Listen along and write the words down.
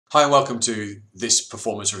Hi and welcome to this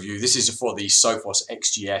performance review. This is for the Sophos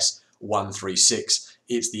XGS 136.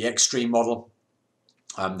 It's the Extreme model.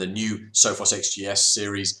 The new Sophos XGS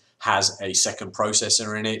series has a second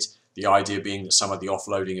processor in it. The idea being that some of the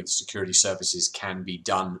offloading of the security services can be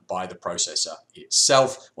done by the processor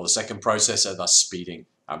itself, or the second processor, thus speeding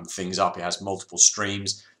things up. It has multiple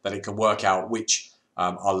streams that it can work out which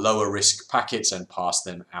are lower risk packets and pass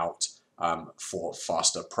them out for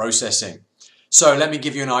faster processing. So let me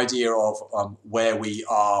give you an idea of where we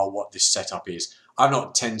are, what this setup is. I've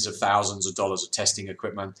not tens of thousands of dollars of testing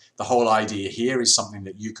equipment. The whole idea here is something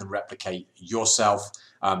that you can replicate yourself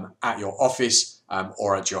at your office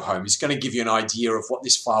or at your home. It's going to give you an idea of what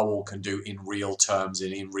this firewall can do in real terms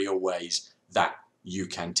and in real ways that you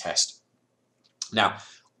can test. Now,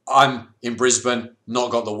 I'm in Brisbane, not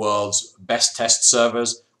got the world's best test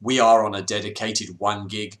servers. We are on a dedicated 1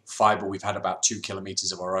 gig fiber. We've had about 2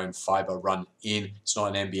 kilometers of our own fiber run in. It's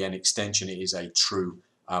not an NBN extension. It is a true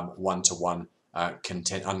one-to-one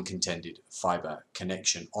uncontended fiber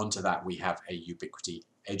connection. Onto that, we have a Ubiquiti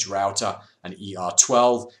edge router, an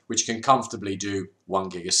ER12, which can comfortably do 1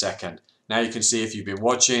 gig a second. Now you can see if you've been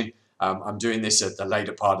watching, I'm doing this at the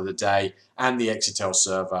later part of the day, and the Exetel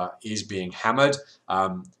server is being hammered.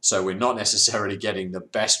 So we're not necessarily getting the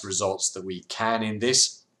best results that we can in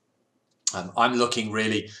this. I'm looking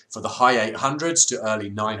really for the high 800s to early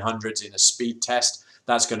 900s in a speed test.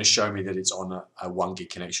 That's going to show me that it's on a 1 gig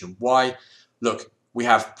connection. Why? Look, we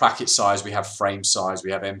have packet size, we have frame size,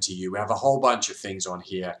 we have MTU, we have a whole bunch of things on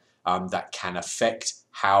here that can affect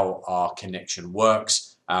how our connection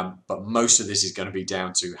works. But most of this is going to be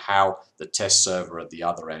down to how the test server at the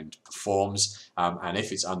other end performs. And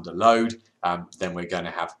if it's under load, then we're going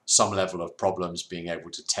to have some level of problems being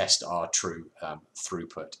able to test our true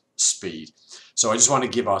throughput speed. So I just want to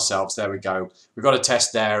give ourselves, there we go, we've got a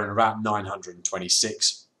test there and about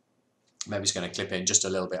 926. Maybe it's going to clip in just a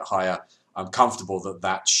little bit higher. I'm comfortable that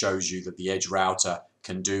that shows you that the edge router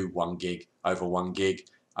can do 1 gig over 1 gig.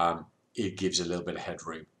 It gives a little bit of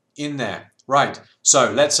headroom in there. Right,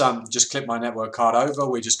 so let's just clip my network card over.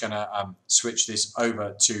 We're just going to switch this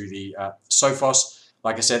over to the Sophos.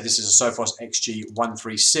 Like I said, this is a Sophos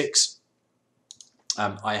XG136.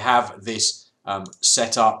 I have this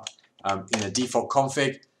set up in a default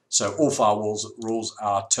config, so all firewalls rules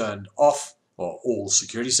are turned off, or all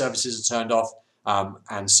security services are turned off.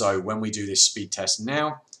 And so when we do this speed test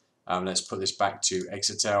now, let's put this back to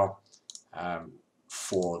Exetel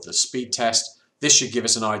for the speed test. This should give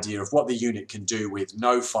us an idea of what the unit can do with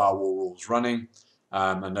no firewall rules running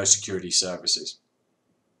and no security services.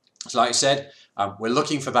 So like I said, we're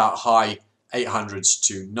looking for that high 800s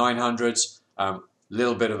to 900s,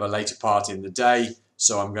 little bit of a later part in the day,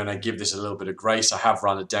 so I'm going to give this a little bit of grace. I have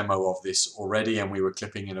run a demo of this already, and we were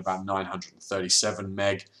clipping in about 937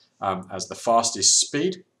 meg as the fastest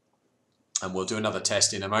speed, and we'll do another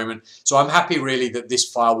test in a moment. So I'm happy really that this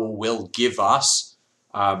firewall will give us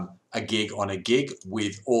a gig on a gig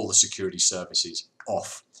with all the security services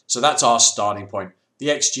off. So that's our starting point. The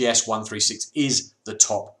XGS 136 is the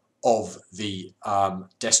top of the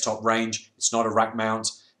desktop range. It's not a rack mount.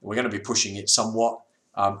 We're going to be pushing it somewhat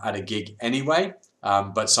at a gig anyway,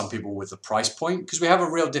 but some people with the price point, because we have a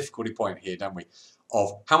real difficulty point here, don't we,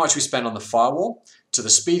 of how much we spend on the firewall to the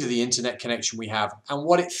speed of the internet connection we have and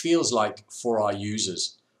what it feels like for our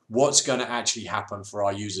users. What's going to actually happen for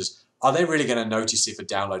our users? Are they really going to notice if a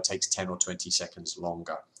download takes 10 or 20 seconds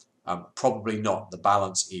longer? Probably not. The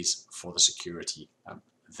balance is for the security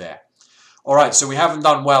there. All right, so we haven't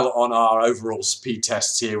done well on our overall speed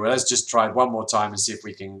tests here. Well, let's just try it one more time and see if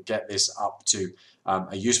we can get this up to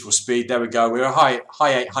a useful speed. There we go. We're high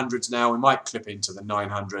 800s now. We might clip into the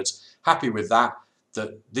 900s. Happy with that.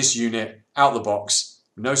 That this unit, out the box,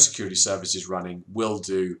 no security services running, will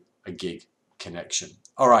do a gig connection.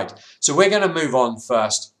 All right, so we're going to move on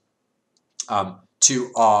first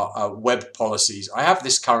to our web policies. I have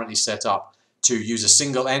this currently set up to use a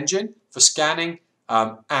single engine for scanning.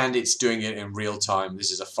 And it's doing it in real time.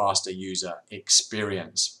 This is a faster user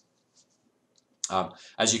experience.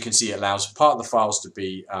 As you can see, it allows part of the files to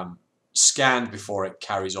be scanned before it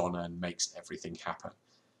carries on and makes everything happen.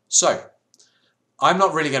 So I'm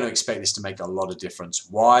not really going to expect this to make a lot of difference.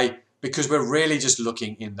 Why? Because we're really just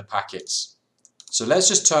looking in the packets. So let's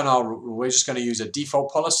just we're just going to use a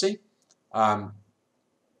default policy. We're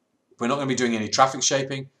not going to be doing any traffic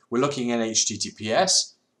shaping. We're looking at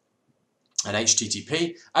HTTPS. And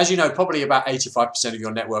HTTP, as you know, probably about 85% of your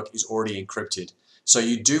network is already encrypted. So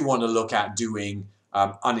you do want to look at doing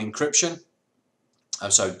unencryption,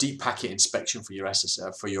 so deep packet inspection for your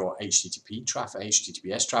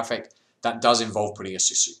HTTPS traffic. That does involve putting a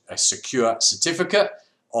secure certificate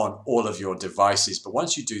on all of your devices. But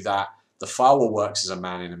once you do that, the firewall works as a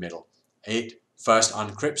man in the middle. It first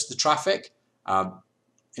encrypts the traffic,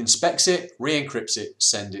 inspects it, re-encrypts it,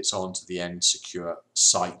 sends it on to the end secure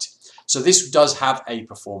site. So this does have a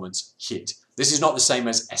performance hit. This is not the same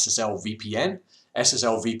as SSL VPN.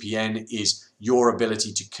 SSL VPN is your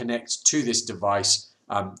ability to connect to this device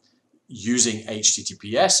using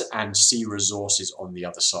HTTPS and see resources on the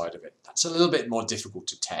other side of it. That's a little bit more difficult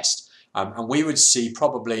to test. And we would see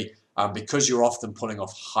probably, because you're often pulling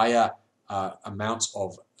off higher amounts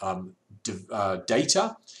of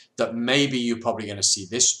data, that maybe you're probably going to see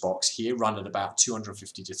this box here run at about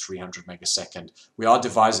 250 to 300 megasecond. We are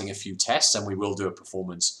devising a few tests, and we will do a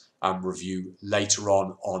performance review later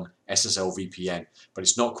on SSL VPN, but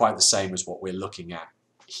it's not quite the same as what we're looking at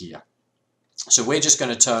here. So we're just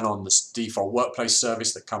going to turn on this default workplace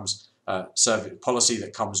service that comes, service policy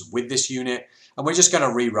that comes with this unit, and we're just going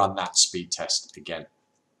to rerun that speed test again.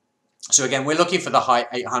 So again, we're looking for the high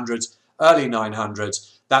 800s, early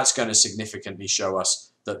 900s. That's going to significantly show us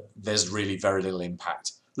that there's really very little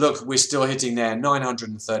impact. Look, we're still hitting there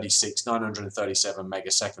 936, 937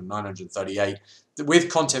 megasecond, 938.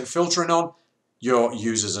 With content filtering on, your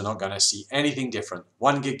users are not going to see anything different.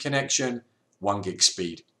 1 gig connection, 1 gig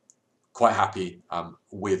speed. Quite happy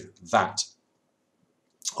with that.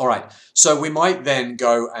 All right, so we might then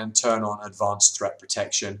go and turn on advanced threat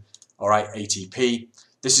protection. All right, ATP.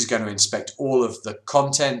 This is going to inspect all of the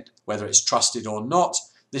content, whether it's trusted or not.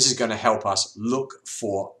 This is going to help us look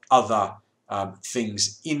for other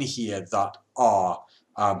things in here that are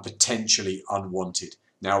potentially unwanted.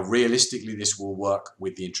 Now, realistically, this will work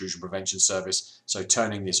with the intrusion prevention service, so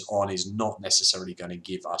turning this on is not necessarily going to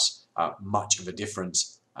give us much of a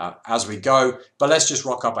difference as we go. But let's just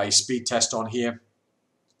rock up a speed test on here,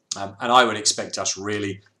 and I would expect us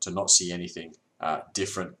really to not see anything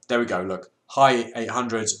different. There we go, look, high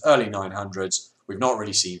 800s, early 900s. We've not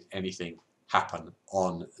really seen anything happen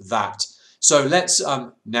on that. So let's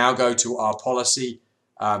now go to our policy.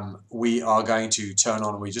 We are going to turn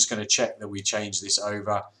on, we're just going to check that we change this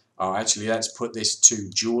over. Actually, let's put this to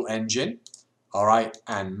dual engine, all right,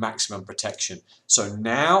 and maximum protection. So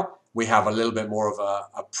now we have a little bit more of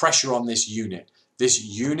a pressure on this unit. This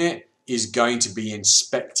unit is going to be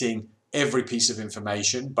inspecting every piece of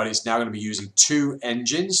information, but it's now going to be using 2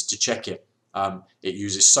 engines to check it. It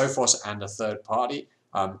uses Sophos and a third party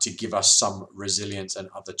to give us some resilience and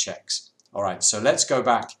other checks. All right, so let's go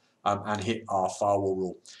back and hit our firewall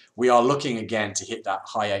rule. We are looking again to hit that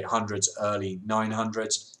high 800s, early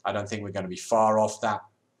 900s. I don't think we're going to be far off that.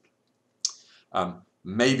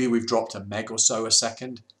 Maybe we've dropped a meg or so a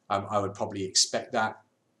second. I would probably expect that.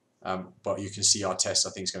 But you can see our test, I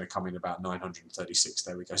think, is going to come in about 936.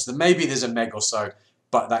 There we go. So maybe there's a meg or so,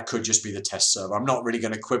 but that could just be the test server. I'm not really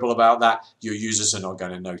going to quibble about that. Your users are not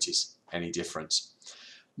going to notice any difference.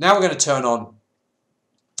 Now we're going to turn on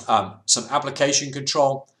some application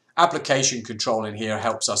control. Application control in here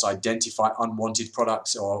helps us identify unwanted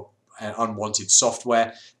products or unwanted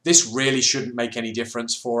software. This really shouldn't make any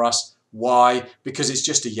difference for us. Why? Because it's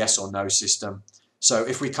just a yes or no system. So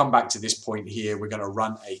if we come back to this point here, we're going to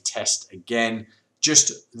run a test again.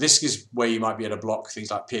 This is where you might be able to block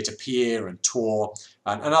things like peer-to-peer and Tor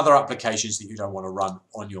and other applications that you don't want to run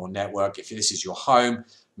on your network. If this is your home,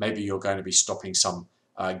 maybe you're going to be stopping some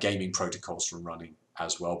gaming protocols from running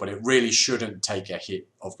as well, but it really shouldn't take a hit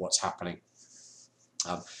of what's happening.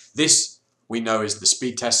 This we know is the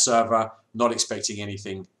speed test server. Not expecting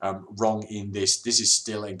anything wrong in this. This is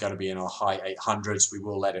still going to be in our high 800s. We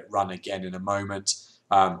will let it run again in a moment.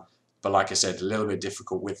 But like I said, a little bit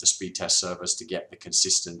difficult with the speed test servers to get the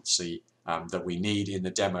consistency that we need. In the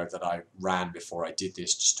demo that I ran before I did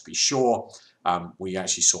this, just to be sure, we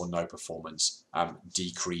actually saw no performance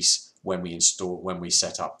decrease when we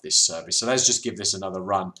set up this service. So let's just give this another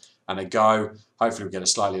run and a go. Hopefully we get a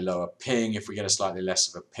slightly lower ping. If we get a slightly less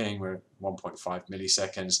of a ping, we're at 1.5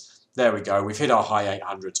 milliseconds. There we go. We've hit our high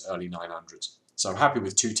 800s, early 900s. So I'm happy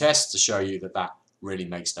with 2 tests to show you that that really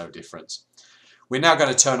makes no difference. We're now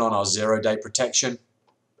going to turn on our 0-day protection.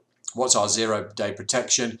 What's our 0-day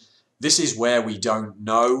protection? This is where we don't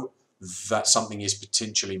know that something is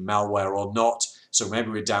potentially malware or not. So maybe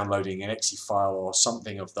we're downloading an exe file or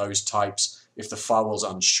something of those types. If the firewall's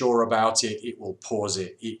unsure about it, it will pause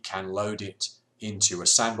it. It can load it into a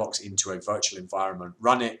sandbox, into a virtual environment,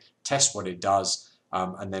 run it, test what it does,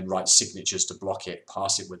 and then write signatures to block it,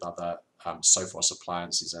 pass it with other Sophos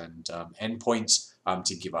appliances and endpoints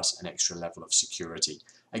to give us an extra level of security.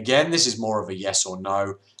 Again, this is more of a yes or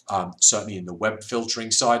no, certainly in the web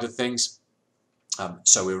filtering side of things.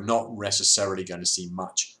 So we're not necessarily going to see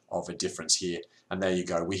much of a difference here. And there you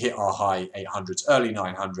go. We hit our high 800s, early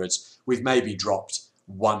 900s. We've maybe dropped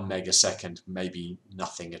 1 megasecond, maybe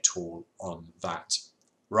nothing at all on that.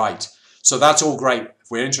 Right. So that's all great.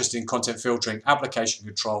 If we're interested in content filtering, application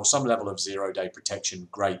control, some level of zero-day protection,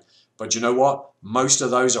 great. But you know what? Most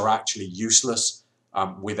of those are actually useless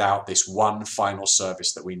without this one final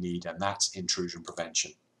service that we need, and that's intrusion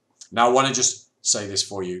prevention. Now, I want to just say this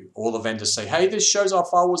for you. All the vendors say, hey, this shows our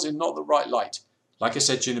firewalls in not the right light. Like I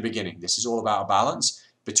said to you in the beginning, this is all about a balance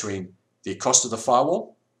between the cost of the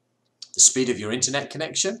firewall, the speed of your internet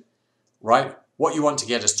connection, right? What you want to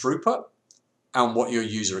get as throughput, and what your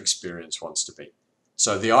user experience wants to be.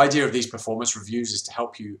 So the idea of these performance reviews is to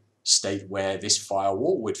help you state where this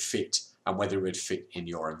firewall would fit and whether it would fit in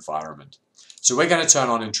your environment. So we're going to turn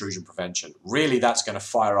on intrusion prevention. Really, that's going to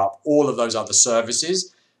fire up all of those other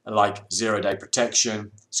services like zero-day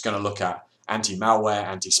protection. It's going to look at anti-malware,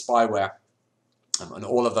 anti-spyware, and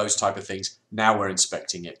all of those type of things. Now we're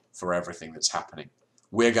inspecting it for everything that's happening.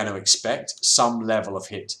 We're going to expect some level of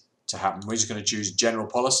hit to happen. We're just going to choose general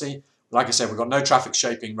policy. Like I said, we've got no traffic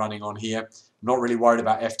shaping running on here. I'm not really worried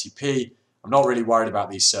about FTP. I'm not really worried about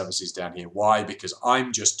these services down here. Why? Because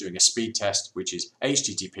I'm just doing a speed test, which is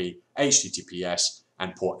HTTP, HTTPS,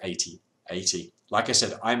 and port 8080. Like I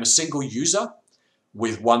said, I'm a single user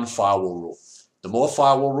with one firewall rule. The more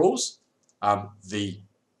firewall rules, the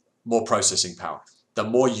more processing power. The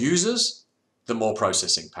more users, the more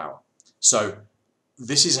processing power. So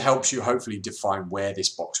this helps you hopefully define where this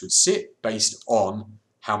box would sit based on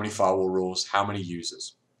how many firewall rules, how many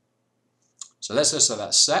users. So let's just say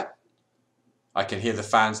that's set. I can hear the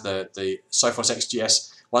fans, the Sophos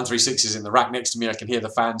XGS 136 is in the rack next to me. I can hear the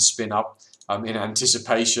fans spin up in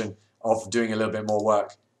anticipation of doing a little bit more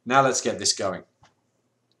work. Now let's get this going.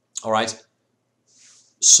 All right.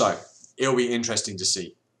 So it'll be interesting to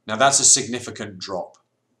see. Now that's a significant drop.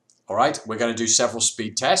 All right. We're going to do several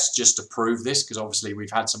speed tests just to prove this, because obviously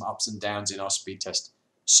we've had some ups and downs in our speed test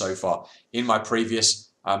so far. In my previous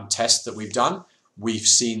test that we've done, we've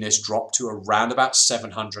seen this drop to around about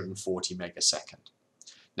 740 megasecond.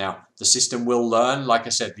 Now, the system will learn. Like I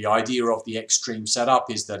said, the idea of the Xstream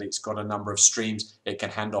setup is that it's got a number of streams. It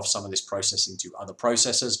can hand off some of this processing to other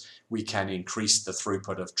processors. We can increase the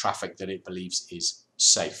throughput of traffic that it believes is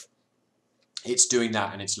safe. It's doing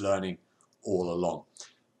that and it's learning all along.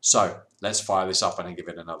 So let's fire this up and give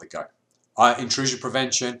it another go. Intrusion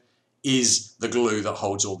prevention is the glue that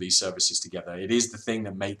holds all these services together. It is the thing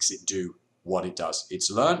that makes it do what it does. It's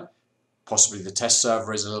learned. Possibly the test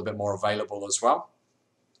server is a little bit more available as well.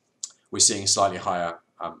 We're seeing a slightly higher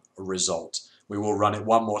result. We will run it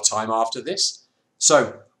one more time after this.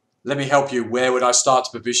 So let me help you. Where would I start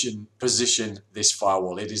to position this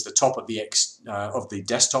firewall? It is the top of the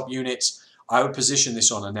desktop units. I would position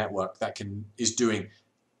this on a network that is doing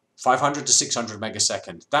 500 to 600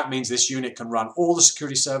 megasecond. That means this unit can run all the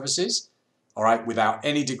security services, all right, without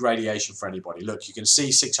any degradation for anybody. Look, you can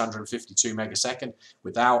see 652 megasecond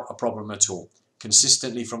without a problem at all,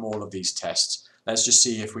 consistently from all of these tests. Let's just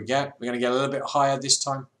see if we're going to get a little bit higher this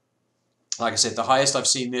time. Like I said, the highest I've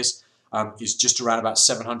seen this is just around about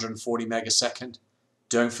 740 megasecond.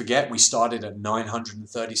 Don't forget, we started at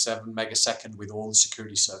 937 megasecond with all the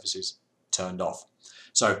security services turned off.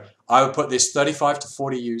 So I would put this 35 to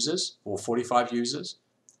 40 users or 45 users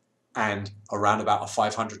and around about a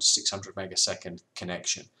 500 to 600 megasecond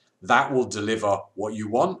connection. That will deliver what you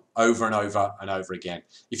want over and over and over again.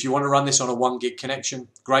 If you want to run this on a 1 gig connection,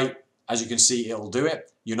 great. As you can see, it'll do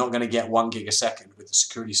it. You're not going to get 1 gig a second with the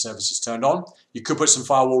security services turned on. You could put some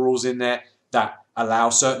firewall rules in there that allow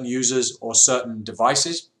certain users or certain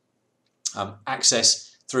devices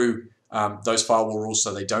access through those firewall rules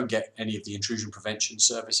so they don't get any of the intrusion prevention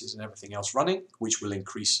services and everything else running, which will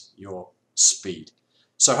increase your speed.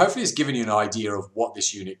 So hopefully it's given you an idea of what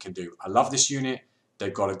this unit can do. I love this unit.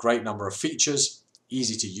 They've got a great number of features,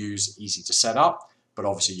 easy to use, easy to set up, but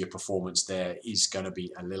obviously your performance there is going to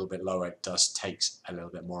be a little bit lower. It does take a little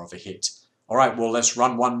bit more of a hit. All right, well, let's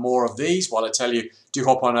run one more of these while I tell you, do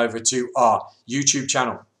hop on over to our YouTube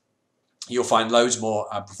channel. You'll find loads more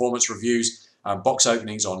performance reviews, box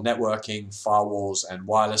openings on networking, firewalls, and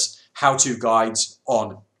wireless, how-to guides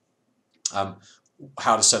on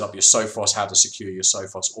how to set up your Sophos, how to secure your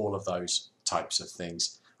Sophos, all of those types of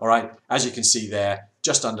things. All right, as you can see there,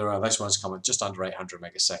 just under, this one's coming just under 800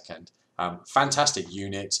 megasecond. Fantastic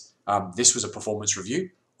unit. This was a performance review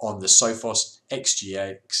on the Sophos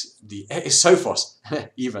XGS, the Sophos,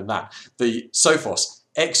 even that, the Sophos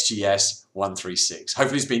XGS 136.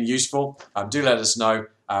 Hopefully it's been useful. Do let us know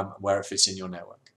where it fits in your network.